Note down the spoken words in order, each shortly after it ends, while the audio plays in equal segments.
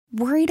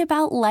Worried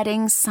about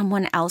letting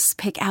someone else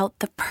pick out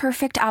the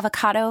perfect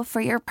avocado for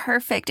your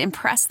perfect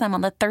impress them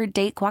on the third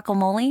date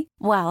guacamole?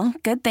 Well,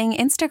 good thing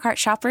Instacart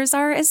shoppers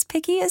are as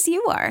picky as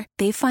you are.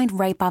 They find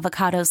ripe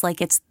avocados like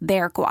it's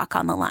their guac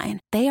on the line.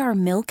 They are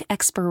milk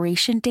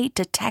expiration date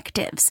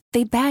detectives.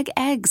 They bag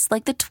eggs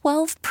like the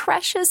 12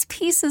 precious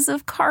pieces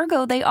of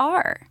cargo they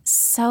are.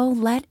 So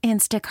let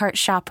Instacart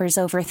shoppers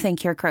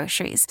overthink your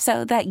groceries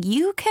so that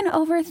you can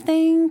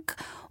overthink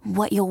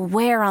what you'll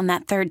wear on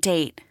that third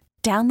date.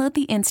 Download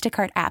the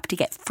Instacart app to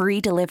get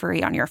free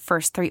delivery on your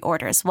first 3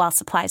 orders while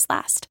supplies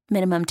last.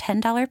 Minimum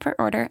 $10 per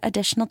order.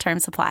 Additional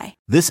terms apply.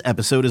 This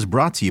episode is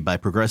brought to you by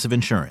Progressive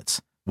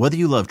Insurance. Whether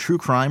you love true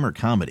crime or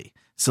comedy,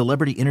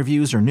 celebrity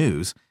interviews or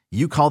news,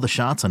 you call the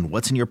shots on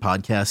what's in your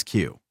podcast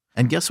queue.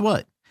 And guess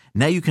what?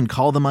 Now you can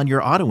call them on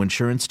your auto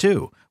insurance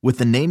too with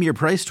the Name Your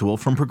Price tool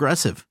from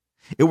Progressive.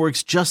 It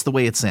works just the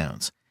way it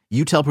sounds.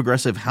 You tell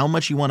Progressive how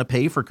much you want to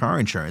pay for car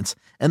insurance,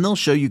 and they'll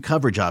show you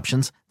coverage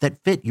options that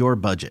fit your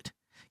budget.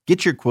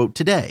 Get your quote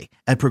today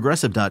at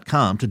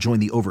Progressive.com to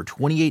join the over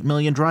 28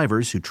 million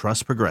drivers who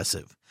trust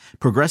Progressive.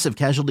 Progressive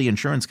Casualty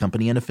Insurance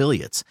Company and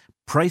Affiliates.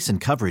 Price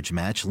and coverage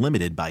match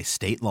limited by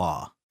state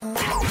law.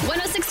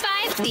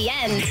 106.5, The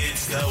End.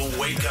 It's the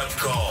wake-up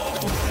call.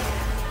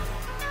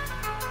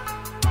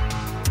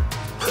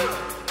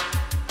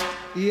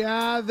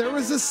 Yeah, there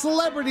was a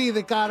celebrity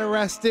that got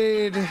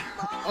arrested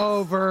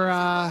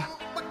over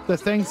the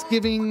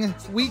Thanksgiving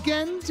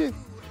weekend,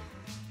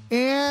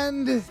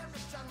 and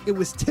it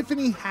was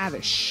Tiffany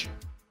Haddish.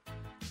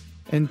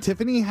 And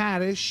Tiffany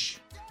Haddish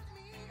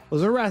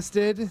was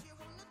arrested.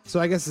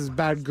 So I guess it's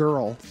bad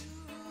girl.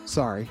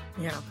 Sorry.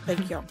 Yeah,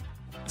 thank you.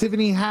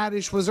 Tiffany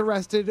Haddish was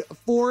arrested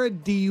for a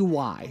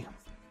DUI.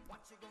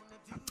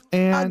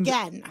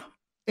 Again.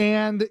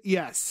 And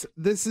yes,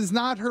 this is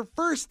not her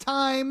first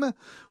time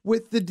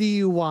with the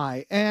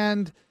DUI.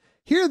 And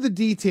here are the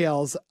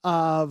details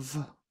of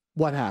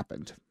what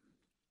happened.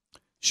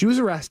 She was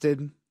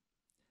arrested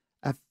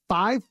at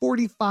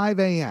 5:45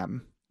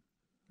 a.m.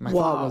 My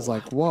thought was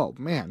like, whoa,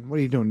 man, what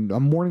are you doing? A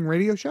morning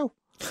radio show?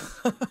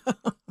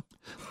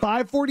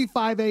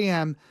 5:45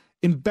 a.m.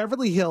 in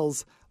Beverly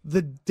Hills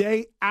the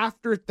day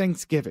after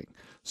Thanksgiving.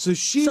 So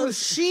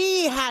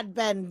she had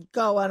been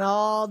going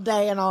all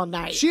day and all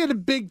night. She had a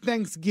big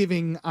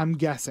Thanksgiving, I'm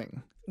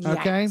guessing.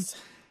 Okay. Yes.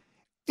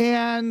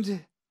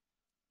 And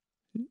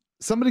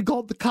somebody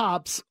called the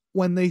cops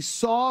when they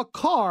saw a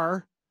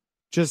car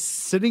just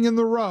sitting in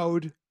the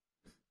road,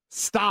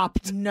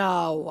 stopped.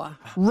 No.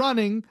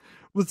 Running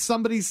with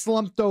somebody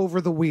slumped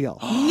over the wheel.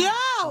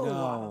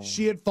 No.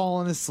 She had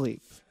fallen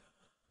asleep.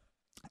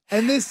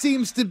 And this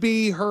seems to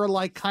be her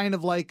kind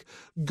of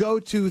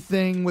go-to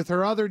thing with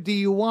her other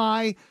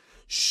DUI.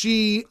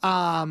 She,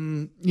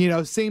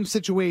 same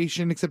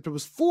situation, except it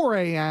was 4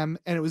 a.m.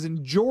 and it was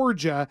in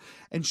Georgia.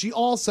 And she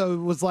also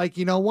was like,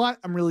 you know what?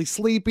 I'm really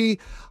sleepy.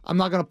 I'm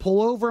not going to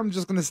pull over. I'm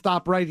just going to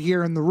stop right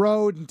here in the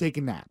road and take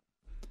a nap.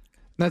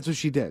 And that's what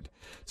she did.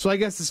 So I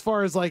guess as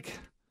far as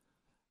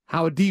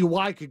how a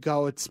DUI could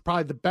go, it's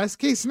probably the best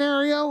case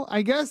scenario,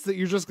 I guess, that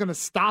you're just going to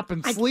stop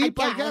and sleep,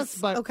 I guess.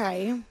 But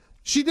okay.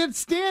 She did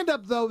stand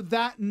up, though,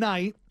 that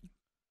night.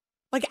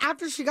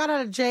 After she got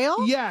out of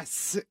jail?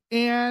 Yes.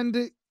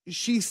 And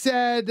she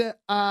said,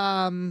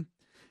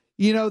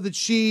 that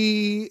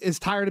she is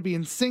tired of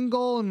being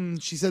single.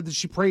 And she said that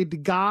she prayed to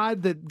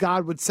God that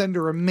God would send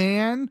her a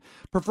man,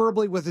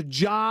 preferably with a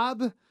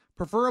job,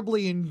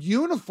 preferably in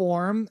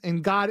uniform.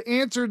 And God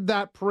answered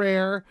that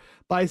prayer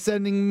by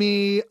sending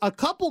me a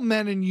couple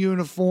men in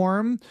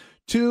uniform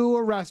to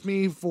arrest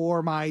me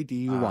for my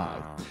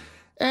DUI.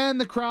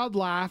 And the crowd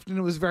laughed, and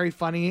it was very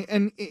funny.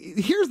 And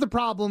here's the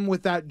problem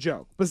with that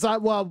joke.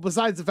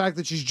 Besides the fact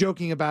that she's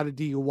joking about a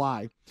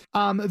DUI.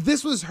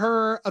 This was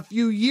her a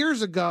few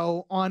years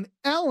ago on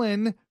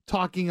Ellen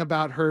talking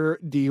about her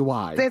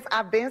DUI. Since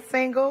I've been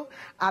single,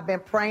 I've been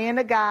praying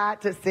to God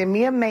to send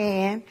me a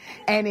man.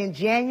 And in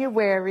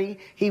January,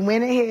 he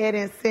went ahead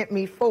and sent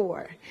me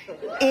 4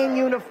 in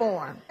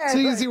uniform. So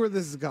you see where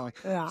this is going.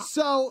 Yeah.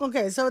 So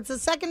it's the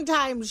second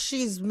time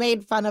she's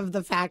made fun of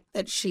the fact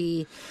that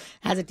she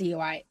has a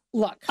DUI.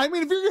 Look, I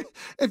mean,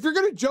 if you're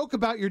gonna joke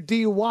about your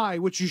DUI,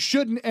 which you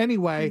shouldn't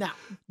anyway,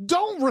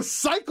 don't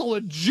recycle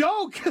a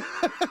joke.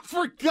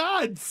 For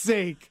God's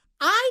sake.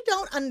 I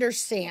don't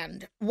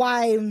understand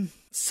why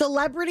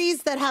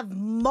celebrities that have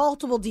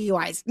multiple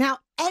DUIs. Now,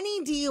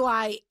 any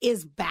DUI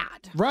is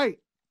bad. Right.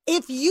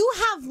 If you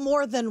have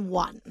more than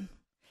one,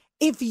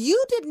 if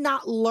you did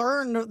not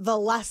learn the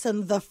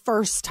lesson the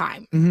first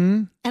time,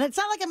 and it's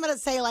not like I'm going to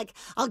say,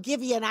 I'll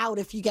give you an out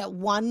if you get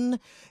one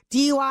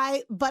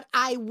DUI, but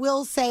I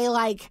will say,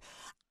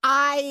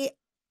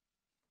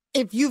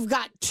 if you've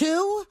got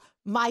 2,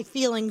 my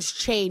feelings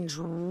change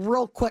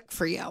real quick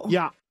for you.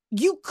 Yeah.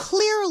 You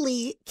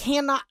clearly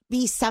cannot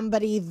be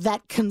somebody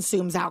that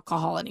consumes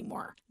alcohol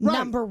anymore. Right.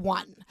 Number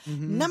 1.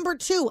 Number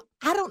 2,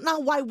 I don't know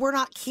why we're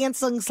not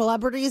canceling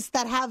celebrities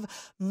that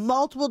have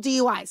multiple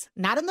DUIs.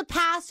 Not in the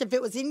past. If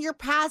it was in your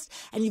past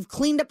and you've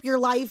cleaned up your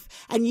life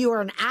and you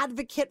are an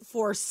advocate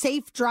for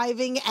safe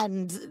driving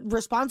and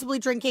responsibly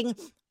drinking,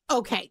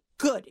 Okay,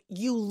 good.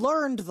 You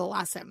learned the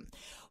lesson.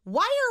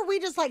 Why are we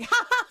just like,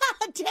 ha ha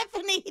ha,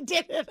 Tiffany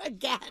did it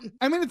again?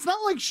 I mean, it's not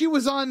like she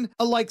was on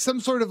some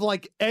sort of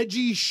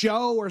edgy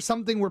show or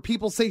something where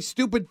people say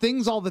stupid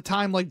things all the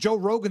time, like Joe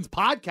Rogan's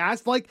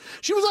podcast.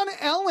 She was on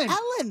Ellen.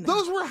 Ellen.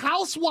 Those were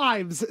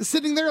housewives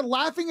sitting there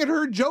laughing at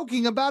her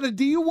joking about a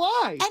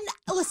DUI.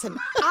 And listen,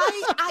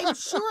 I'm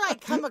sure I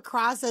come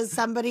across as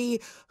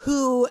somebody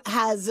who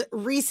has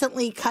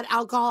recently cut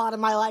alcohol out of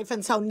my life,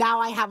 and so now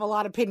I have a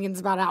lot of opinions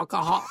about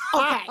alcohol.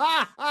 Okay.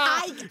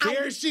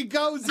 Here she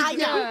goes again. I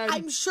know.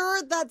 I'm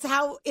sure that's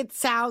how it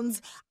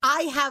sounds.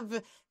 I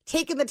have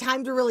taken the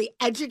time to really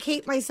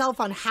educate myself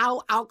on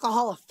how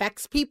alcohol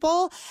affects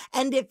people.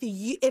 And if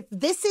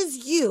this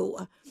is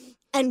you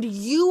and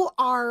you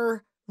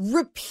are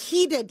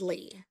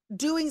repeatedly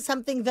doing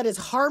something that is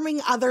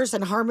harming others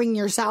and harming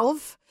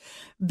yourself,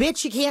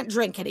 bitch, you can't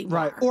drink anymore.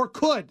 Right. Or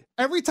could.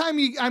 Every time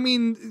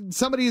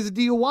somebody is a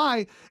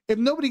DUI, if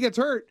nobody gets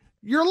hurt,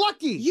 you're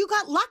lucky. You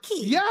got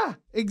lucky. Yeah,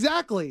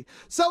 exactly.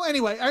 So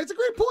anyway, it's a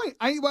great point.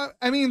 I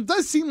mean, it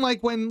does seem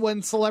like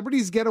when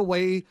celebrities get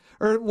away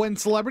or when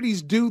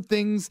celebrities do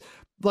things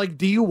like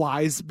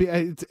DUIs,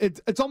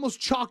 it's almost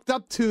chalked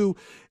up to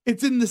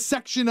it's in the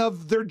section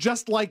of they're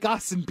just like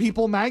us in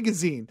People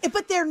magazine.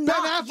 But they're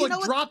not. Ben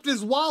Affleck dropped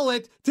his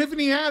wallet.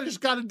 Tiffany Haddish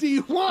got a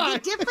DUI. The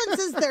difference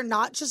is they're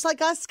not just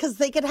like us because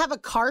they could have a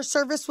car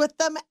service with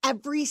them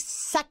every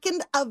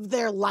second of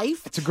their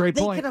life. That's a great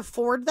point. They can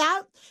afford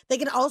that. They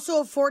can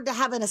also afford to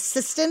have an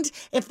assistant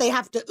if they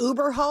have to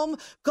Uber home,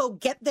 go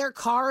get their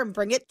car and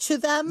bring it to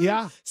them.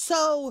 Yeah.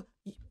 So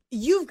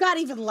you've got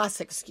even less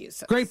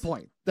excuses. Great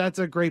point. That's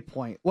a great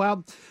point.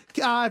 Well,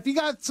 if you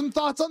got some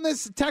thoughts on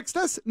this, text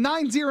us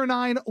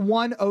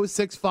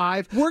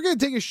 909-1065. We're going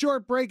to take a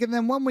short break, and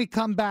then when we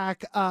come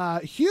back,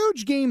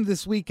 huge game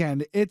this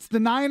weekend. It's the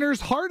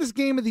Niners' hardest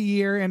game of the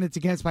year, and it's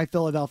against my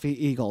Philadelphia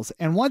Eagles.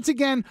 And once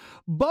again,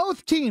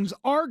 both teams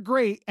are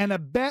great, and a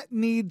bet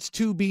needs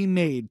to be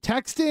made.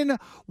 Text in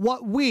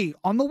what we,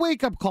 on the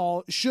wake-up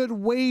call, should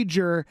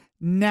wager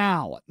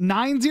now.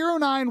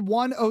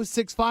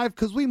 909-1065,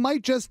 because we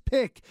might just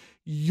pick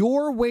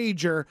your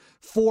wager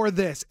for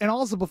this. And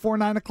also before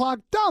 9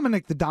 o'clock,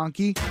 Dominic the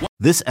Donkey.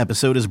 This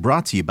episode is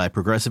brought to you by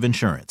Progressive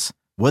Insurance.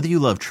 Whether you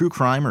love true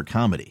crime or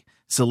comedy,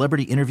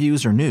 celebrity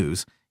interviews or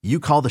news,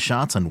 you call the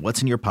shots on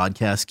what's in your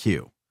podcast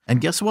queue.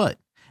 And guess what?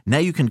 Now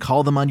you can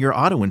call them on your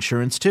auto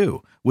insurance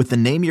too with the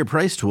Name Your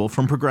Price tool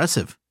from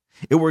Progressive.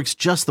 It works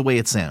just the way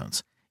it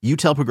sounds. You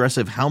tell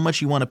Progressive how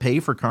much you want to pay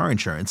for car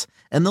insurance,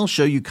 and they'll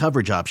show you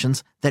coverage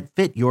options that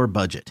fit your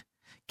budget.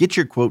 Get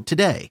your quote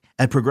today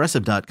at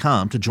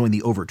Progressive.com to join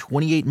the over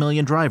 28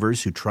 million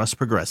drivers who trust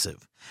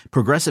Progressive.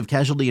 Progressive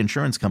Casualty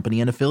Insurance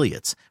Company and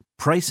Affiliates.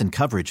 Price and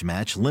coverage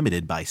match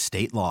limited by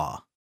state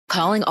law.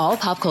 Calling all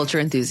pop culture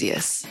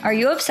enthusiasts. Are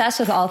you obsessed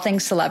with all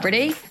things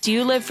celebrity? Do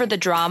you live for the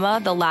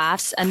drama, the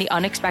laughs, and the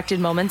unexpected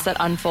moments that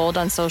unfold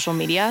on social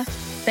media?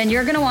 Then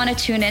you're going to want to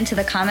tune in to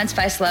the Comments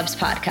by Celebs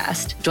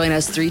podcast. Join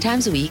us 3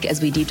 times a week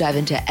as we deep dive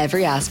into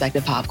every aspect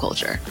of pop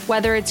culture.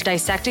 Whether it's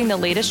dissecting the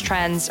latest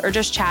trends or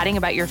just chatting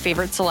about your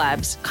favorite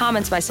celebs,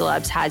 Comments by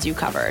Celebs has you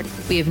covered.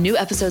 We have new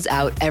episodes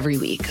out every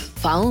week.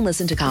 Follow and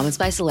listen to Comments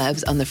by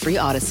Celebs on the free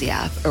Odyssey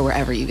app or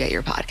wherever you get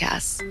your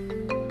podcasts.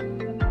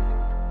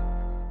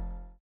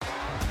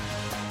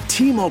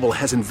 T-Mobile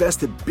has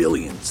invested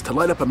billions to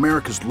light up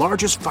America's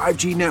largest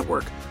 5G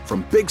network,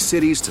 from big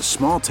cities to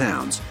small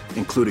towns,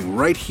 including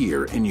right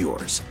here in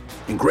yours.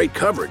 And great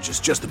coverage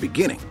is just the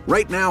beginning.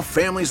 Right now,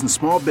 families and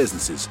small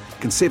businesses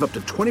can save up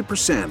to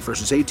 20%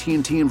 versus AT&T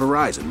and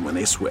Verizon when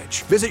they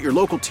switch. Visit your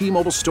local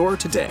T-Mobile store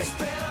today.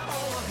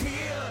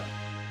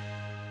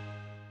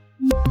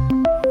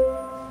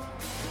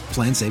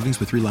 Plan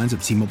savings with 3 lines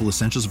of T-Mobile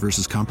Essentials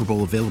versus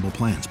comparable available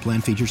plans. Plan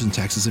features and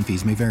taxes and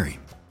fees may vary.